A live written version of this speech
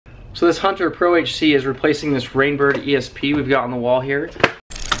So this Hunter Pro HC is replacing this Rainbird ESP we've got on the wall here.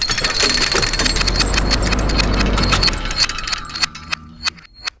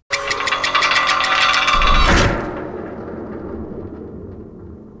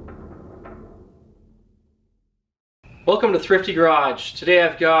 Welcome to Thrifty Garage. Today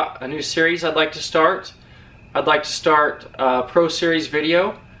I've got a new series I'd like to start. I'd like to start a Pro Series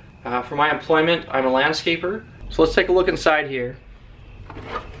video. For my employment, I'm a landscaper. So let's take a look inside here.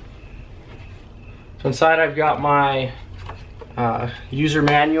 So inside I've got my user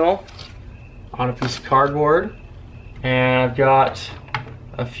manual on a piece of cardboard, and I've got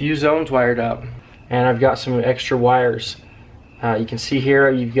a few zones wired up, and I've got some extra wires. You can see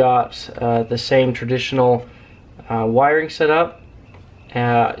here you've got the same traditional wiring set up.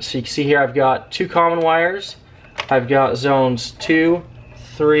 So you can see here I've got two common wires. I've got zones 2,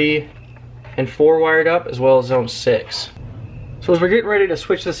 3, and 4 wired up, as well as zone 6. So as we're getting ready to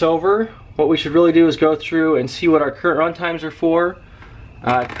switch this over, what we should really do is go through and see what our current run times are for.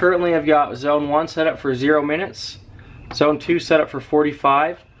 Currently I've got zone 1 set up for 0 minutes, zone 2 set up for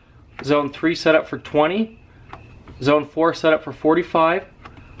 45, zone 3 set up for 20, zone 4 set up for 45,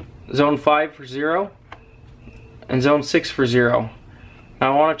 zone 5 for 0, and zone 6 for 0.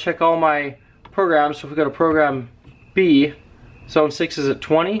 Now I want to check all my programs, so if we go to program B, zone 6 is at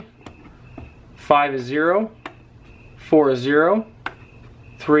 20, 5 is 0, 4 is 0,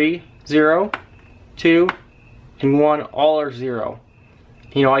 3, 0, 2, and 1 all are 0.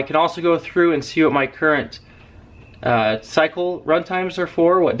 You know, I can also go through and see what my current cycle run times are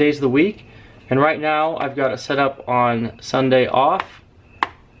for, what days of the week. And right now I've got it set up on Sunday off.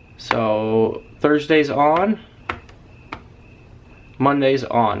 So Thursday's on, Monday's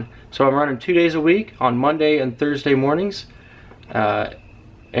on. So I'm running 2 days a week on Monday and Thursday mornings. And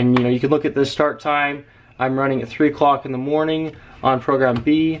you know, you can look at the start time. I'm running at 3 o'clock in the morning on program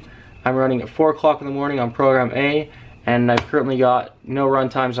B. I'm running at 4 o'clock in the morning on program A, and I've currently got no run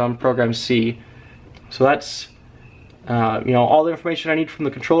times on program C. So that's you know, all the information I need from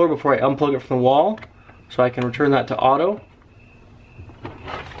the controller before I unplug it from the wall, so I can return that to auto.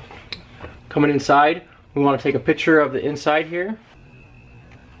 Coming inside, we want to take a picture of the inside here.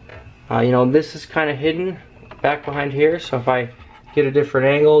 You know, this is kind of hidden back behind here, so if I get a different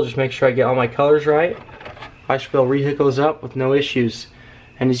angle, just make sure I get all my colors right, I should be able to rehook those up with no issues.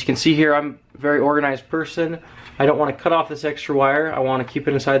 And as you can see here, I'm a very organized person. I don't want to cut off this extra wire. I want to keep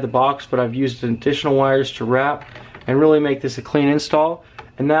it inside the box, but I've used additional wires to wrap and really make this a clean install.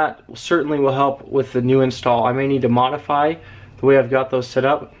 And that certainly will help with the new install. I may need to modify the way I've got those set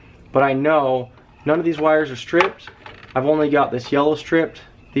up, but I know none of these wires are stripped. I've only got this yellow stripped,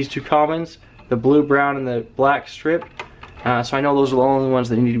 these two commons, the blue, brown, and the black stripped. So I know those are the only ones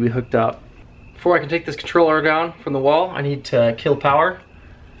that need to be hooked up. Before I can take this controller down from the wall, I need to kill power.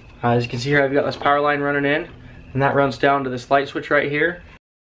 As you can see here, I've got this power line running in, and that runs down to this light switch right here.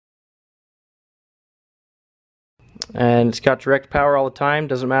 And it's got direct power all the time,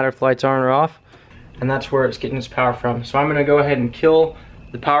 doesn't matter if the lights are on or off, and that's where it's getting its power from. So I'm going to go ahead and kill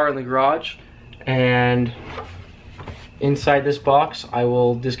the power in the garage, and inside this box I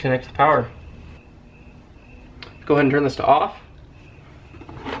will disconnect the power. Go ahead and turn this to off,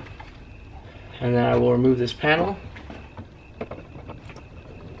 and then I will remove this panel.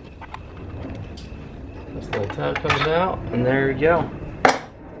 This little tab comes out, and there you go.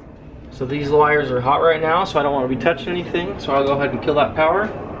 So these wires are hot right now, so I don't want to be touching anything, so I'll go ahead and kill that power.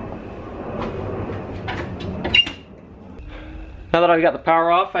 Now that I've got the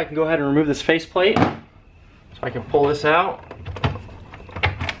power off, I can go ahead and remove this faceplate. So I can pull this out.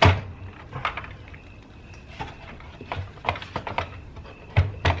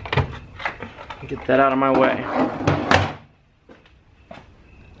 Get that out of my way.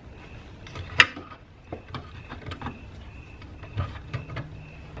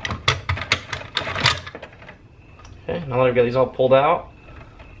 Okay, now that I've got these all pulled out,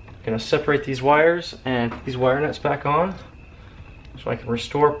 I'm going to separate these wires and put these wire nuts back on so I can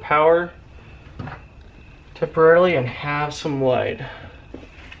restore power temporarily and have some light.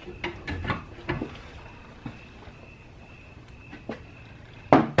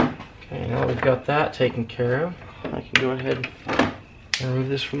 Okay, now that we've got that taken care of, I can go ahead and remove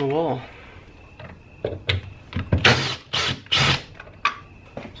this from the wall.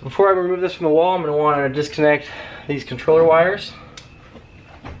 So before I remove this from the wall, I'm going to want to disconnect these controller wires.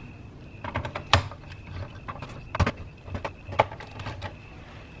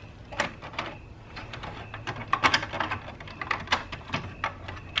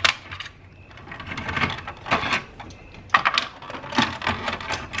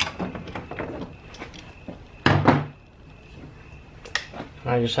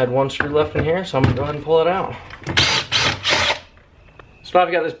 I just had one screw left in here, so I'm gonna go ahead and pull it out. So now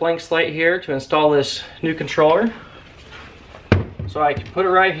I've got this blank slate here to install this new controller. So I can put it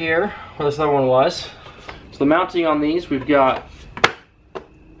right here where this other one was. So the mounting on these, we've got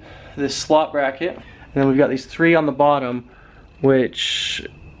this slot bracket, and then we've got these 3 on the bottom, which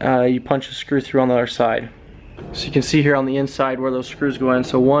you punch a screw through on the other side. So you can see here on the inside where those screws go in.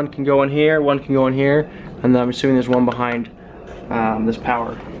 So one can go in here, one can go in here, and then I'm assuming there's one behind this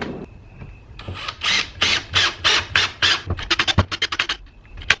power.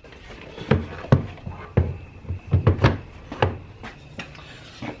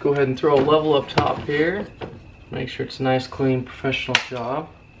 Go ahead and throw a level up top here. Make sure it's a nice, clean, professional job.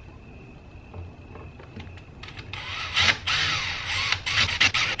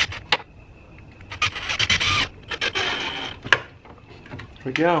 There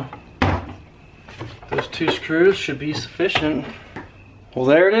we go. Those 2 screws should be sufficient. Well,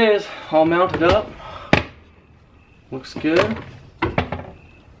 there it is, all mounted up. Looks good.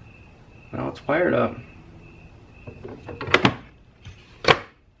 Now it's wired up.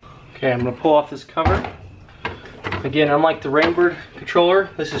 Okay, I'm gonna pull off this cover. Again, unlike the Rainbird controller,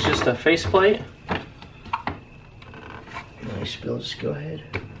 this is just a faceplate. I should be able to just go ahead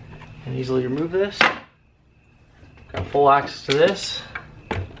and easily remove this. Got full access to this.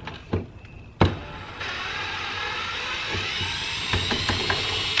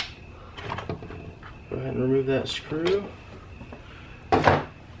 Go ahead and remove that screw.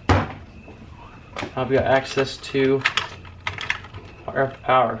 I've got access to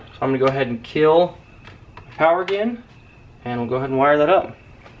power. So I'm going to go ahead and kill power again, and we'll go ahead and wire that up.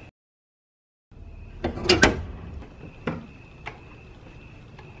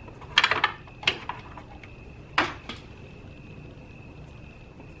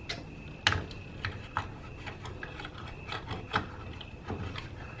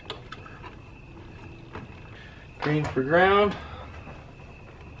 Green for ground.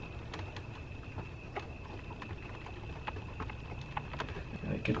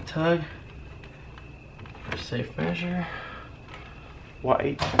 Good tug for safe measure.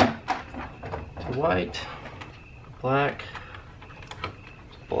 White to white, black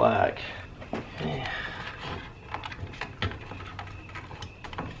to black. Okay.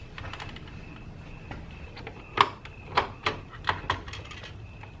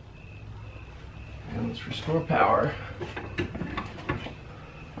 And let's restore power.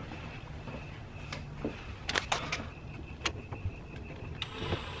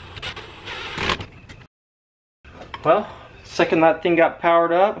 Well, second that thing got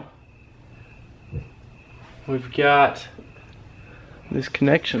powered up, we've got this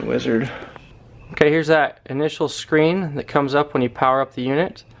connection wizard. Okay, here's that initial screen that comes up when you power up the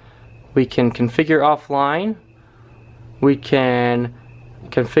unit. We can configure offline. We can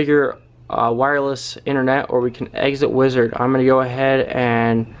configure wireless internet, or we can exit wizard. I'm going to go ahead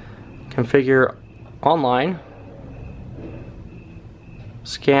and configure online.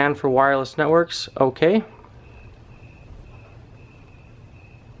 Scan for wireless networks. Okay.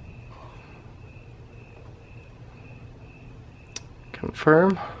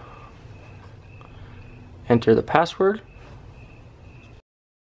 Confirm. Enter the password.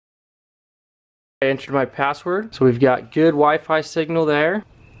 I entered my password, so we've got good Wi-Fi signal there.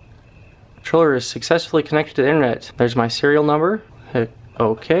 Controller is successfully connected to the internet. There's my serial number. Hit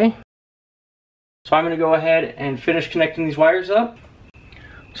OK. So I'm going to go ahead and finish connecting these wires up.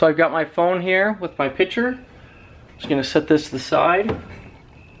 So I've got my phone here with my picture. Just going to set this to the side.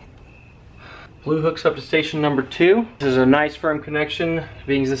 Blue hooks up to station number 2. This is a nice firm connection,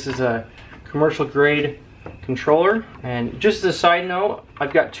 being this is a commercial grade controller. And just as a side note,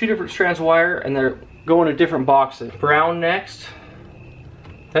 I've got 2 different strands of wire, and they're going to different boxes. Brown next,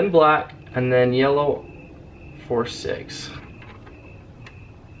 then black, and then yellow for 6.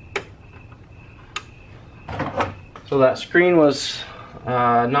 So that screen was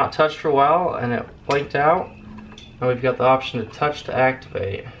not touched for a while, and it blanked out. Now we've got the option to touch to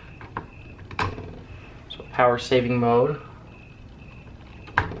activate. Power saving mode.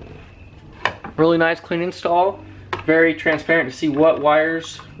 Really nice clean install. Very transparent to see what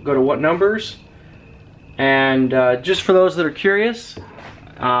wires go to what numbers. And just for those that are curious,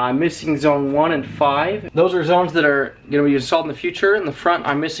 I'm missing zone 1 and 5. Those are zones that are going to be installed in the future. In the front,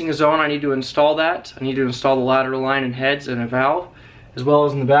 I'm missing a zone. I need to install that. I need to install the lateral line and heads and a valve. As well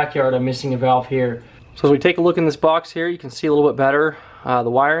as in the backyard, I'm missing a valve here. So as we take a look in this box here, you can see a little bit better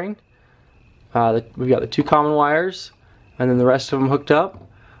the wiring. We've got the 2 common wires, and then the rest of them hooked up.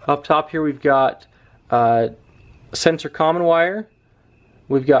 Up top here we've got sensor common wire.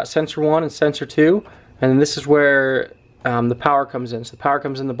 We've got sensor 1 and sensor 2, and then this is where the power comes in. So the power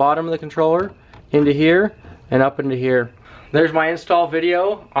comes in the bottom of the controller, into here, and up into here. There's my install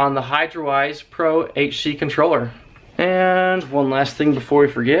video on the Hydrawise Pro HC controller. And one last thing before we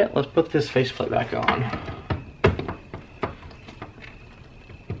forget, let's put this faceplate back on.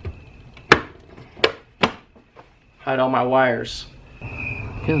 Hide all my wires.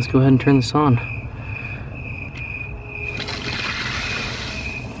 Okay, let's go ahead and turn this on.